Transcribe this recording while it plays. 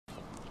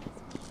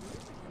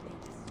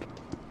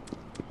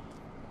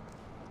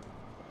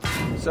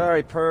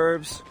Sorry,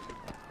 pervs.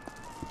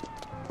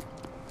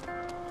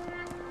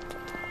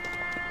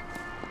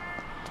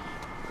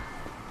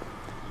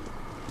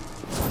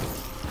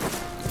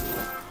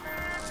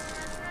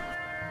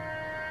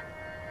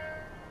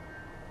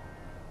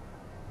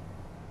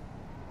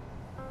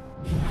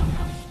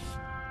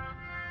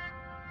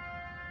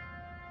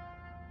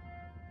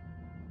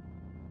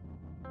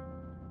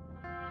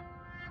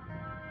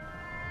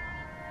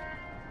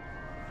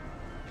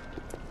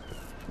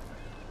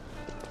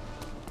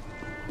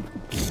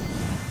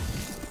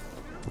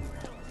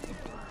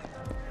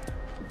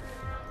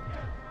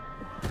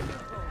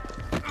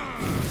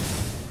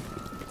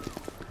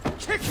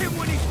 Kick him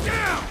when he's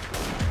down!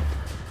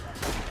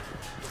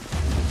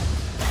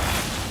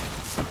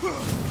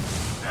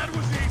 That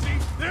was easy.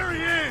 There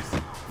he is!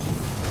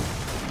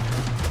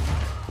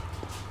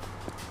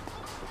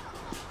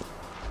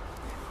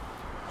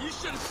 You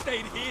should have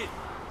stayed hid.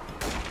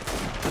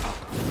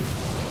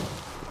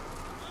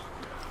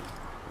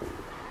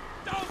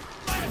 Don't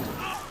let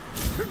up!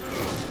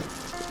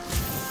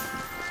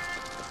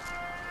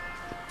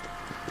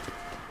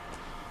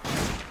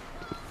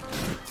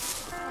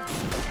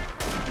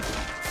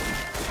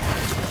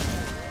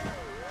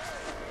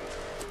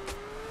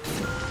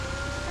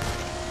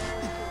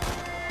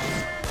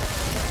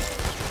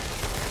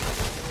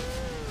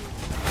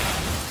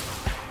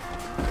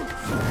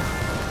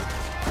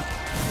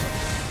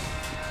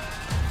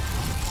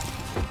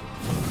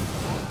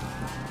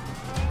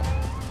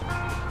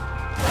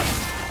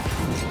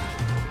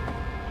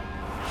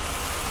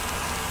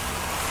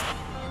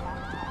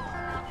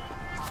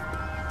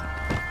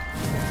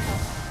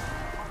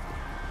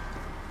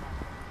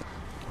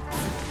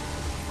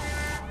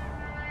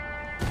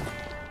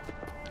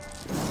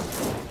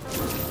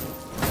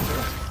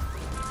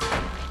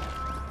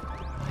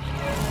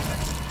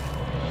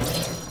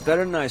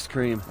 Better than ice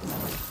cream.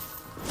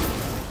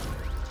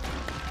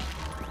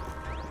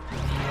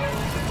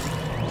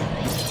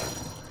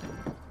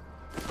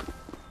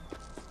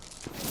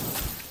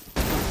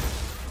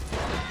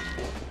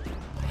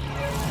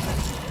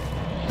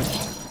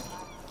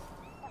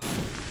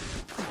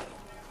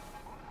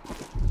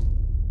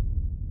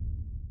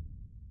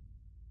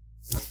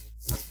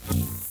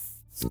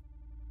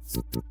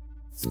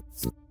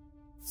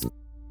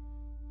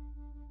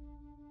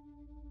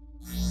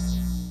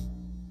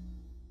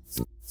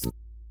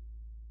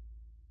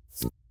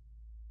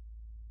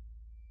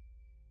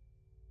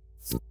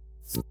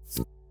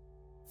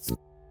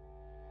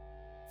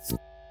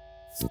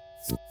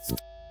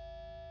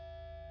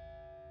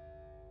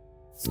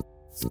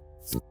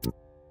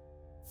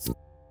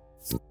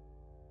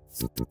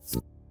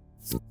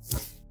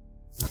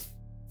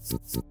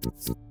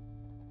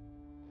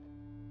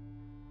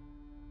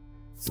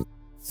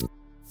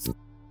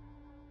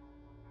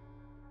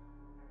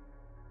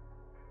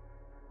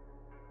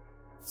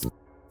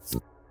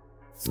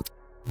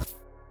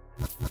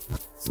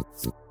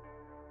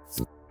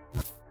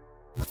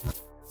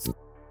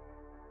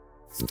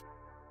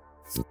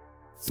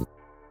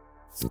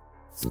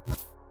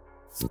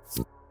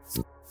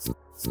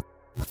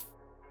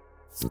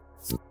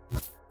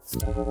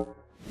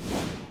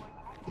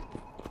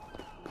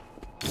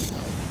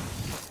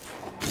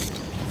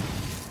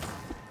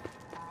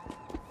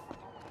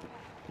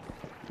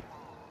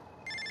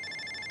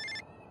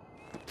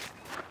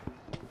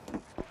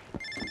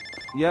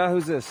 Yeah,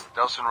 who's this?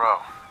 Delsin Rowe.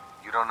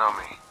 You don't know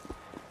me,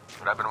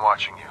 but I've been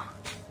watching you.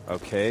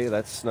 Okay,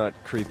 that's not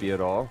creepy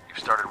at all. You've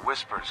started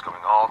whispers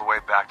going all the way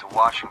back to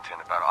Washington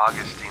about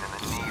Augustine and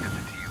the need of the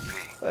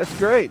DUP. That's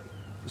great.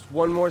 Just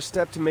one more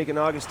step to making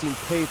Augustine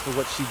pay for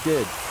what she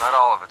did. Not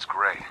all of it's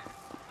great.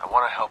 I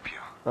want to help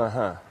you.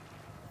 Uh-huh.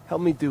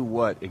 Help me do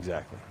what,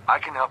 exactly? I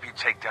can help you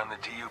take down the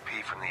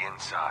DUP from the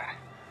inside.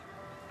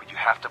 But you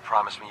have to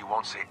promise me you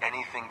won't say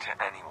anything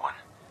to anyone.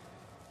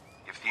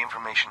 If the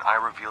information I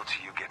reveal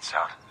to you gets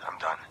out, I'm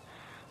done.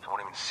 I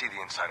won't even see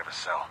the inside of a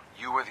cell.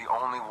 You are the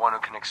only one who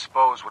can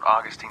expose what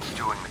Augustine's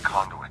doing to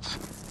conduits.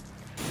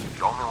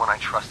 The only one I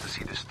trust to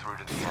see this through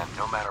to the end,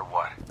 no matter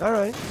what. All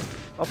right.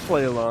 I'll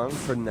play along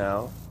for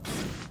now.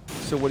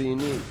 So what do you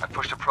need? I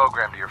pushed a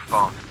program to your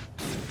phone.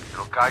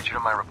 It'll guide you to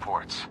my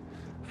reports.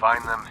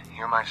 Find them,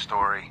 hear my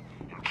story,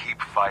 and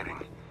keep fighting.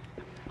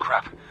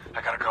 Crap,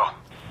 I gotta go.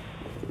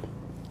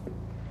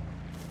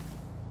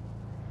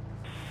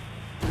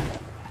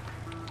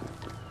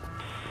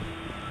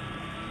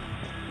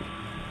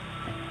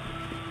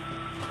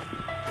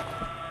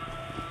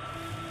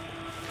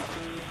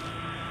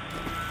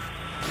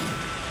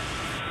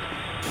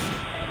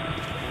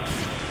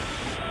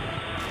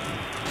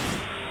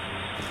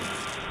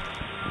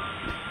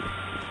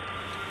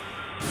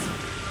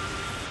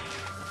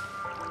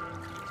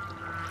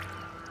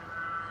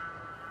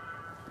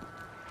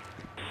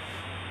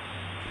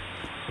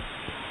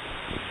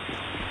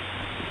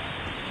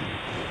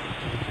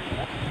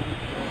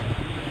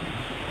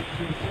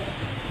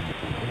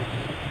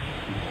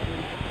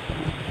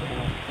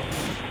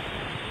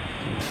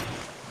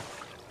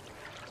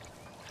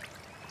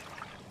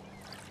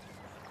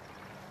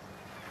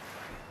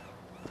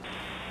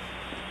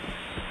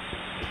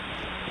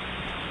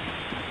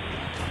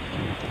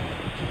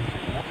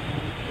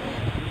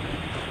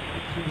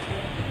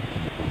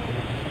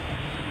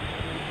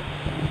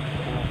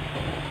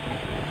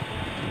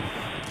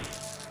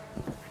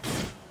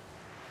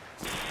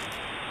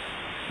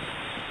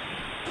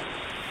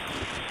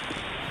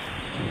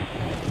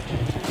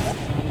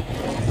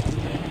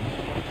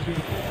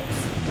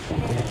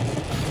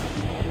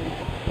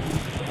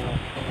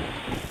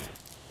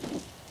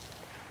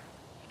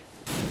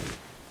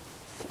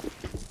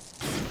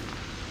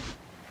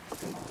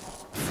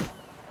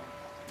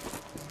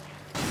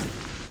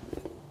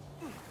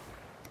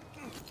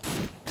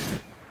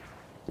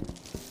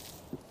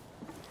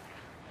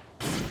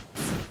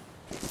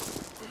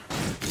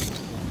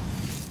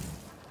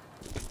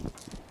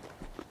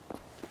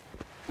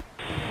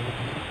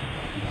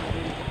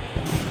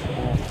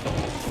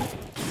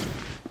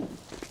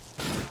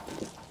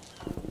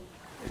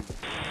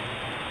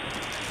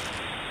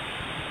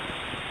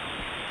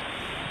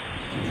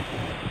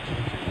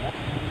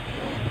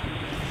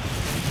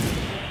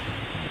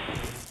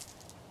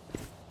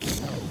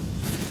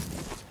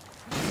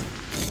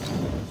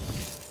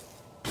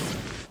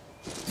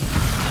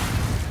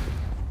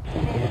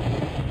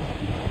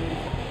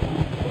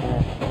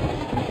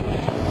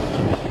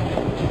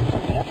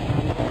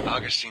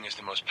 Augustine is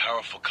the most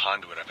powerful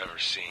conduit I've ever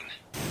seen.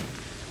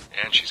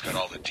 And she's got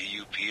all the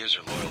DUP as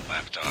her loyal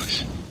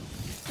lapdogs.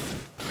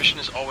 The mission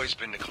has always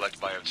been to collect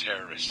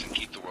bioterrorists and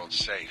keep the world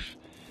safe.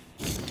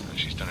 And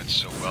she's done it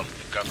so well that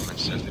the government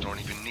says they don't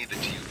even need the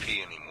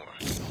DUP anymore.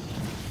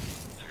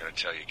 I gotta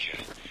tell you, kid,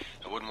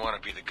 I wouldn't want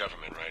to be the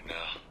government right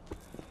now.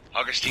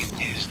 Augustine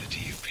is the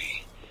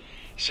DUP.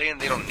 Saying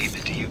they don't need the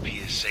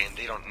DUP is saying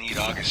they don't need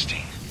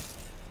Augustine.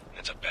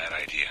 That's a bad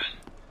idea.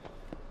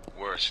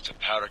 Worse, it's a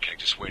powder keg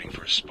just waiting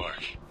for a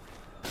spark.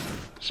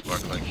 A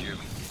spark like you.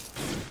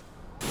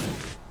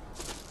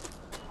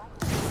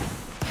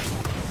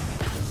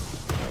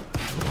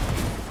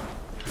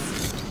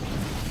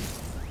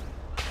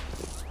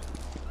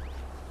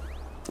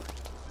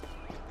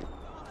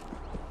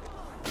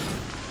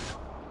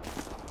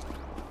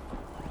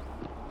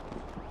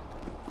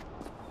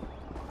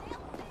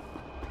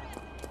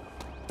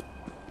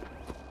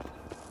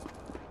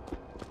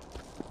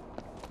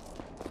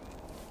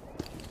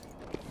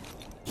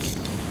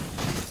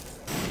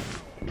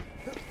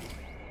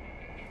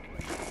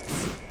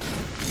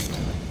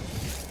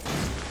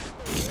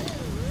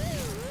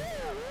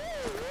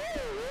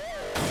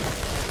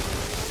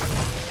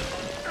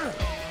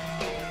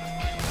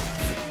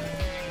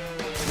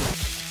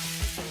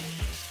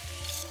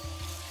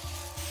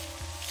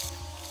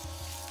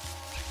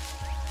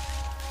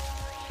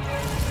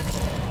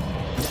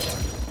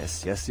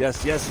 Yes,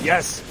 yes, yes,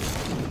 yes!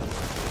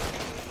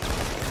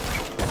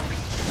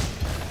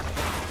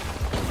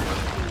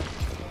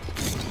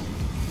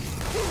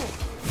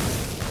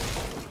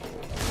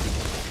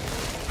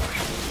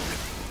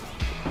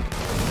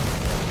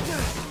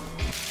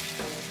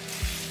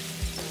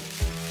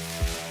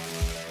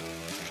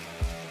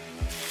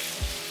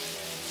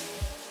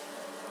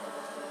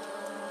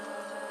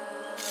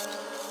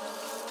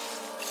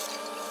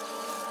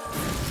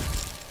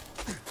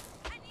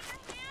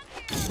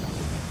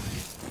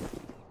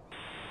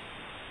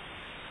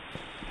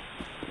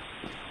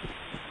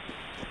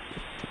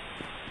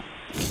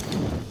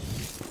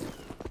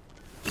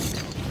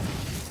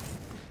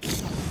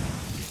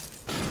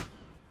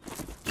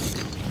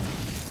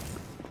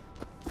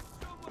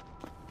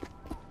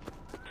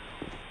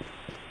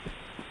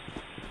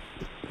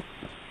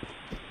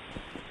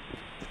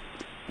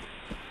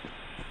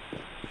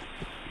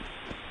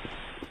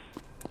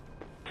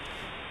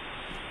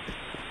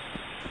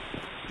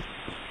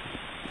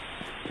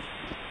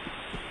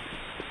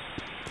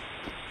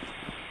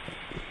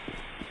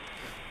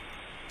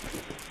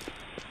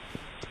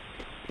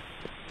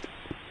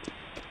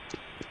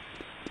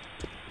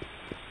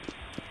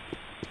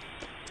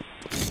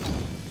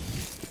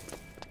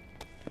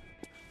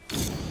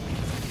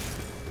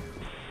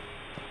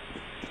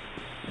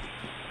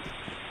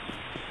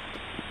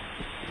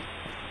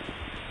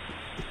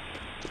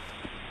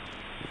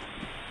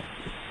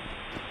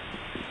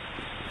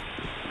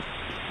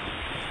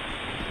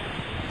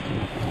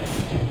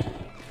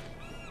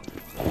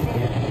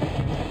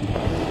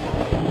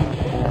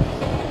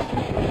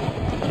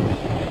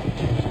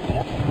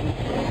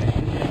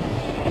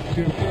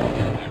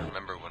 I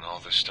remember when all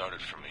this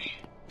started for me.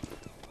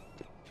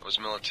 I was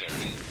military.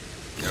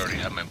 They already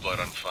had my blood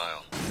on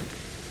file.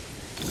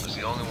 I was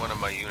the only one in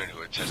my unit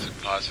who had tested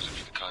positive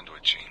for the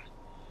conduit gene.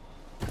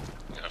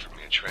 They offered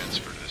me a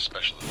transfer to the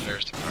Special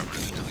Affairs Department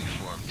of the newly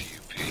formed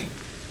DUP.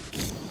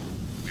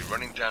 We'd be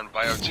running down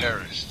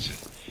bioterrorists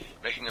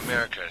and making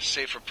America a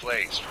safer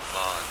place for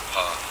Ma and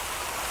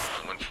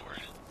Pa. I went for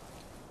it.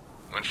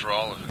 Went for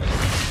all of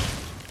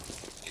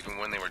it. Even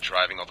when they were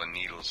driving all the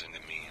needles into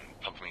me and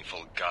pumping me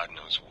full of God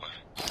knows what.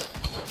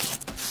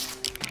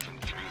 Even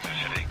through the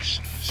headaches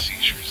and the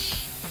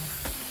seizures.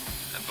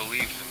 I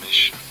believed the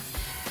mission.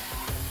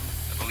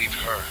 I believed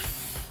her.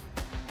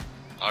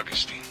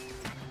 Augustine.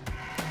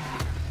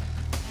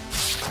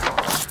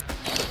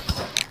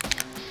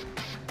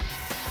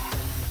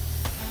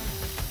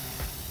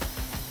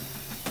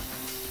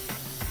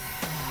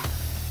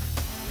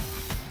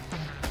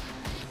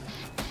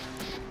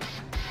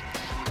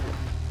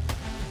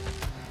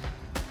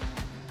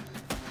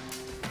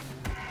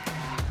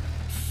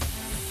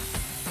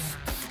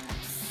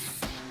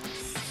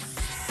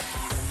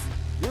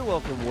 You're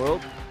welcome,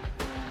 world.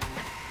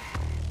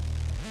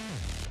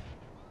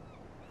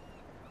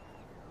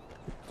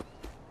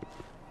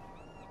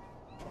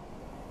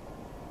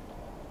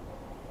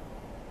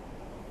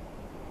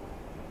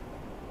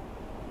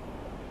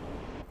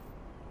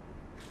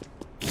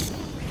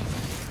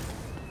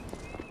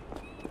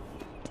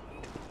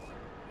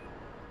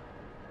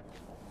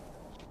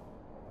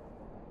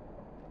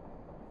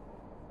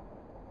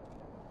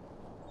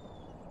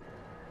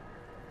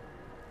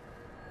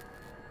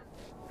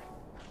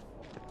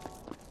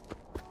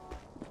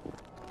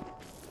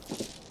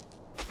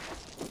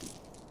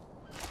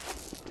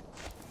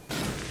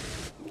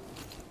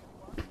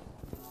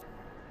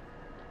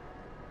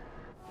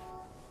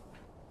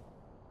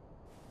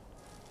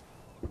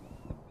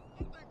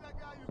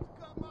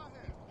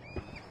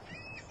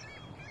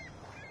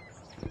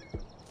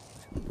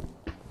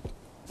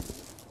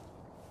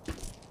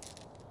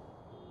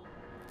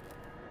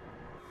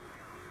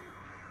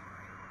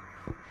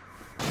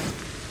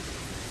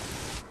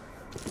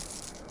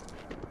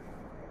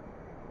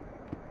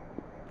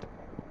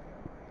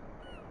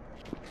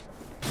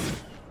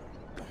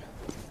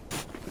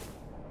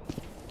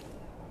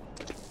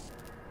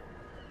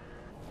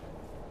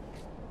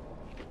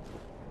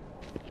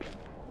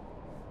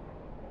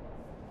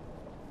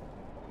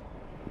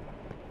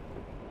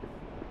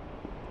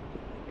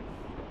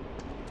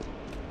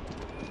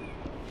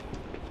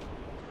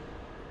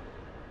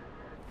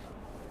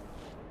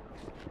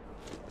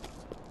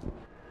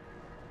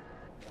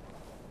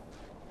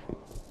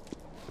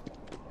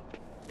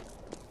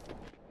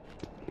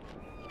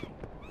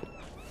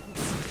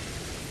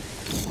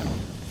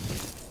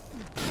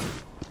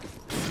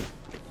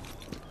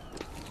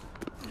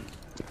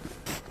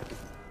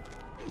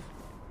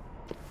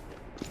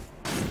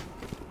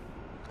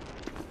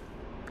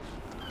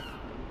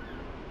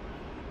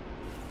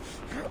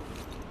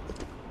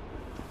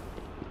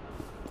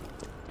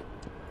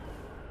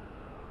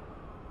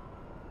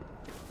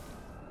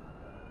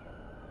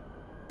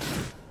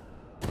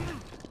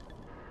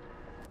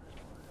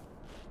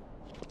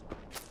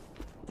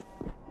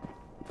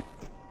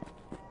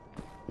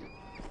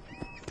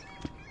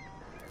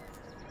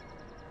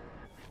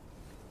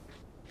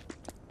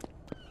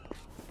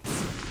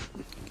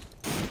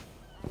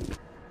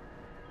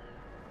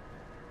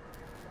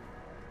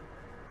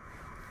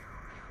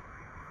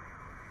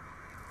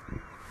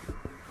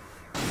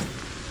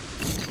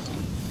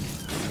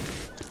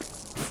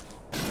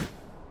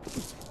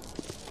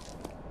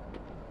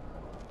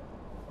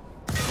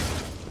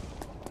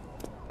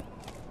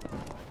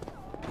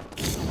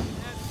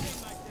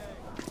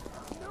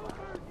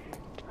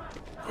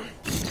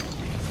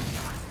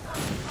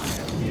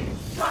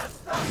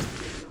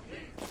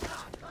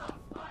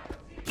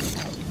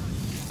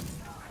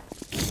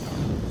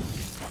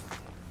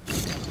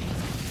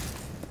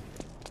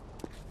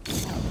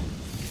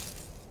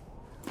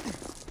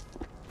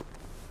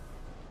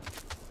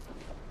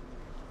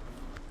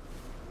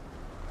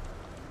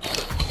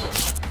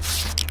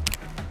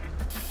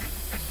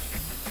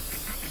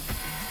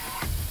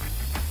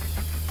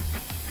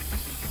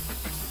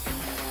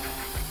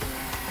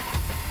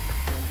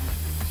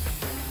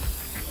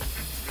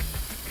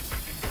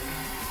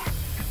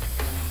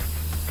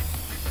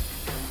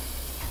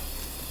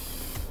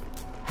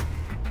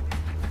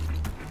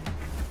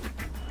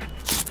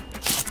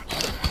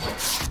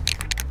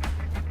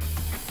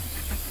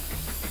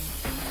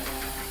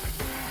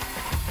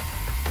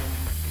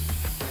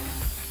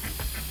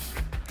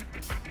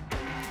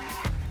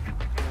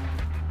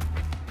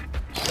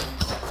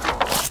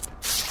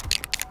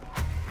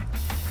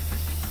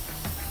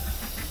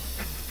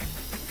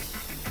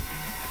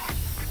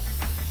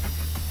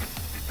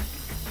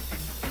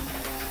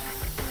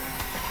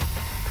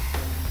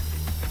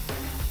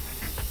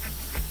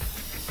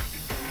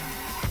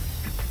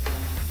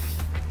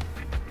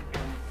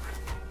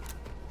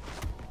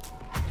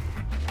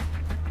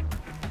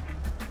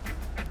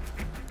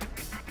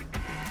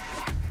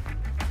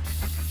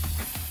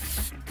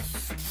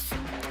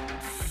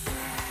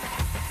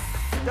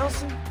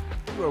 Delsin,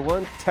 you are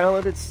one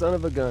talented son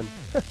of a gun.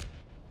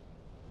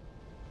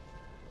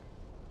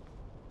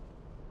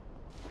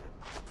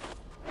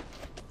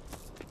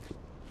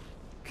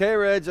 Okay,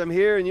 Reg, I'm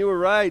here, and you were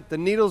right. The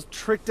needle's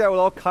tricked out with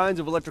all kinds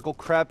of electrical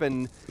crap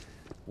and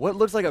what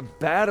looks like a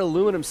bad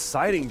aluminum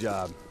siding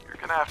job. You're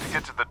gonna have to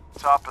get to the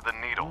top of the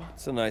needle.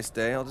 It's a nice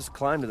day. I'll just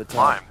climb to the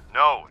top. Climb.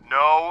 No,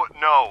 no,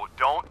 no.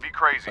 Don't be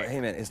crazy.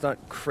 Hey, man, it's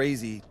not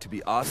crazy to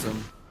be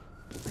awesome.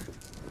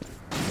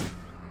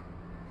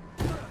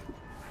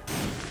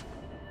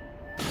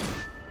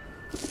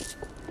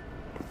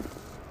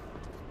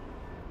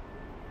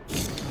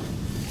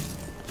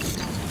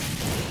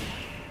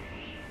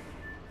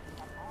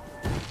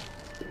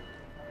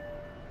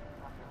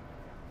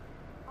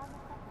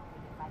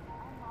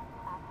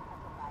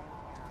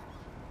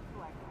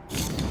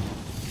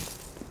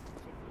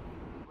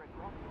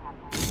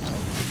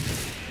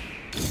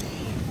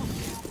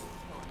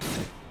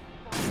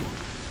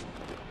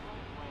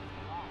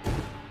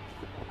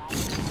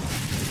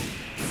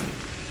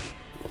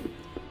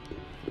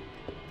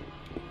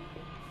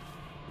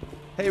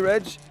 Hey,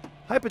 Reg,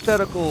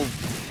 hypothetical,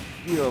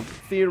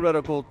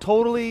 theoretical,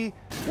 totally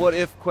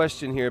what-if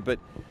question here, but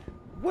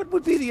what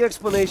would be the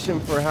explanation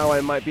for how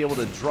I might be able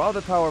to draw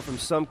the power from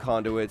some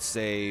conduits,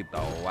 say,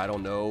 oh, I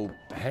don't know,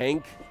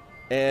 Hank,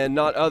 and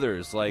not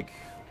others, like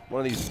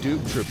one of these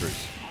dupe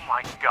troopers? Oh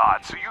my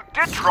god, so you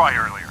did try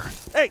earlier.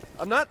 Hey,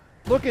 I'm not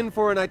looking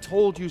for an I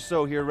told you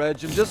so here,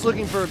 Reg. I'm just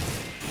looking for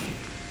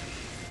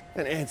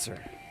an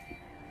answer.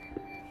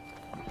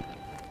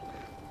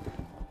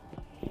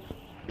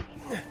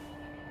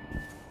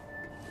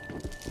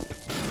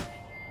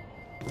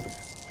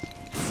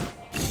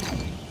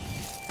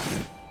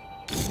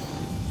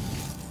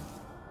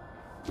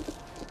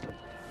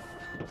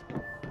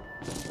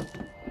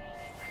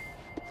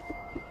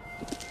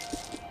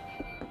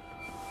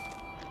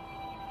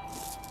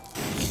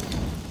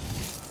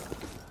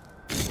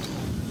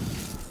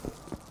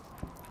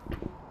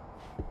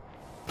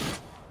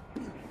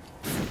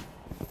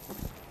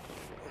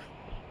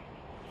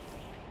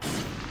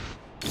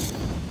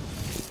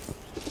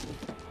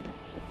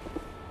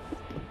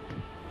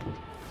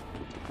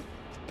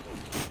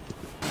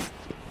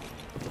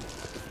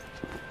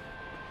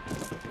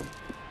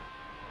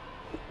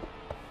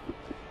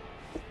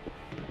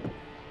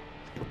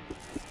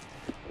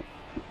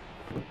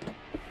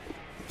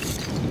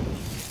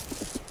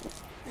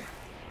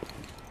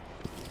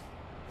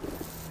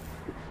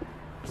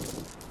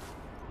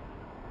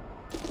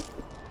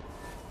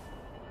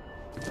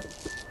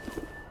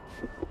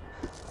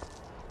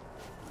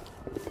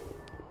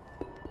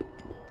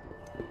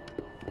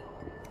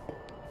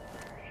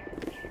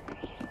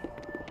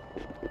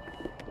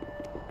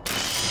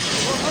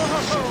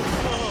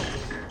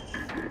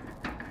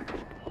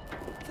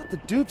 The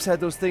dupes had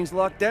those things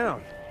locked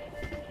down.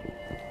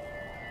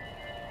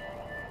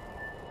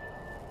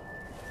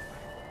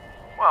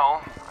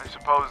 Well, I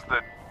suppose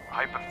that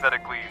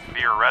hypothetically,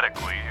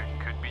 theoretically,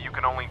 it could be you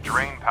can only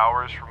drain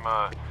powers from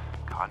a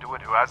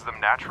conduit who has them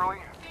naturally.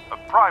 A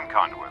prime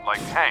conduit, like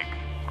Hank,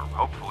 or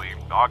hopefully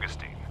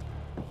Augustine.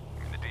 I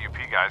mean, the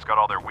DUP guys got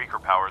all their weaker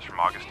powers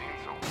from Augustine,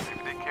 so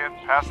maybe they can't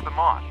pass them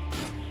on.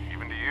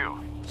 Even to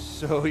you.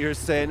 So you're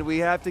saying we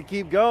have to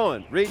keep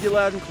going. Read you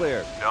loud and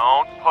clear.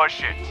 Don't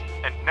push it.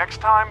 And next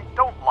time,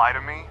 don't lie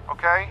to me,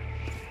 okay?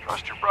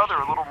 Trust your brother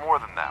a little more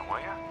than that, will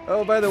you?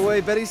 Oh, by the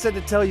way, Betty said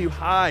to tell you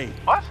hi.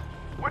 What?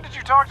 When did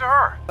you talk to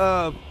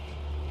her?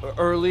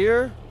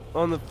 Earlier?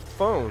 On the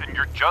phone. And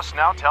you're just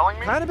now telling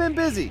me? Kinda been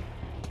busy.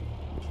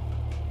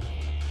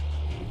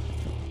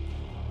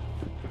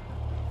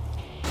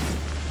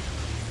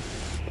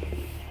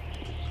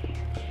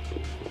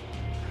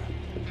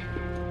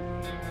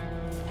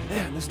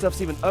 Man, this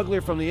stuff's even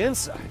uglier from the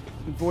inside.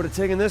 Looking forward to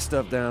taking this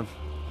stuff down.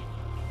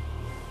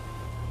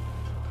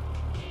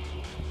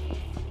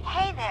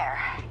 Hey there.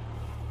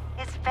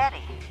 It's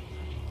Betty.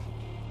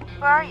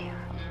 Where are you?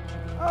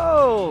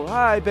 Oh,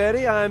 hi,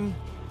 Betty. I'm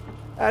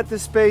at the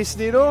Space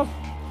Needle.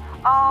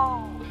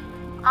 Oh,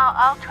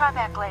 I'll try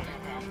back later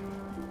then.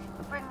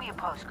 Bring me a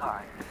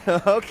postcard.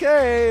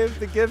 Okay, if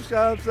the gift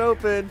shop's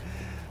open.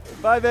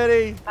 Bye,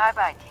 Betty.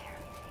 Bye-bye,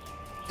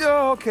 dear.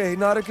 Oh, okay,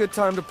 not a good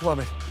time to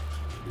plummet.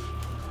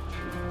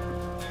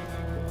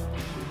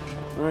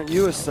 Aren't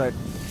you a sight?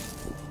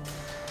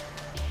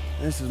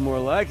 This is more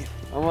like it.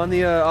 I'm on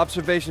the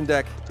observation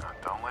deck.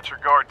 Don't let your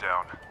guard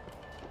down.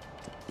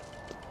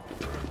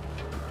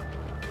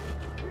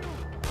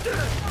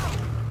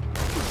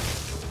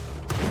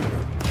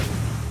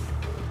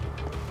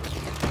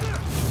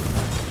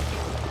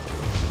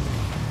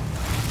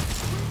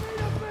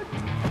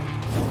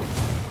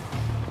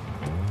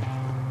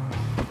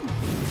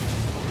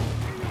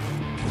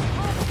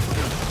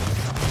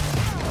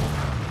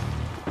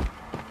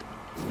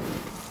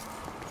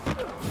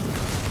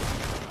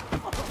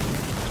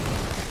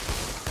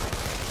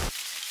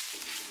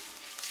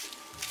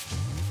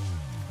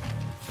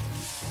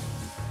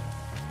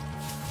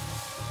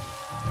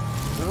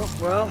 Oh,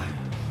 well,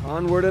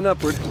 onward and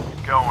upward.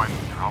 Keep going.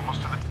 You're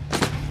almost to the...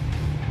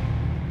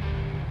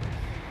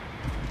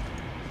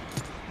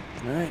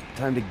 Alright,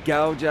 time to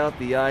gouge out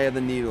the eye of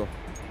the needle.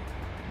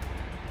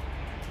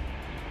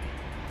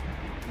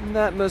 And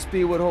that must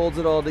be what holds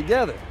it all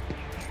together.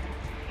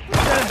 What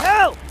the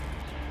hell?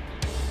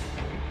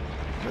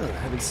 Oh, I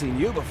haven't seen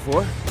you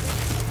before.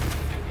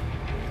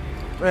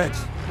 Reg,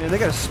 man, they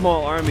got a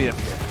small army up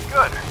here.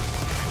 Good.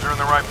 You're in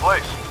the right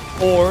place.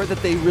 Or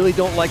that they really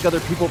don't like other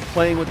people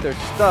playing with their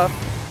stuff.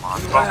 Come on,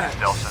 focus,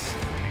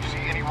 Delsin. Do you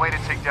see any way to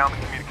take down the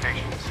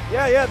communications?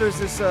 Yeah, there's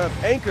this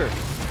anchor.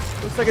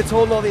 Looks like it's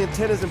holding all the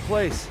antennas in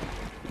place.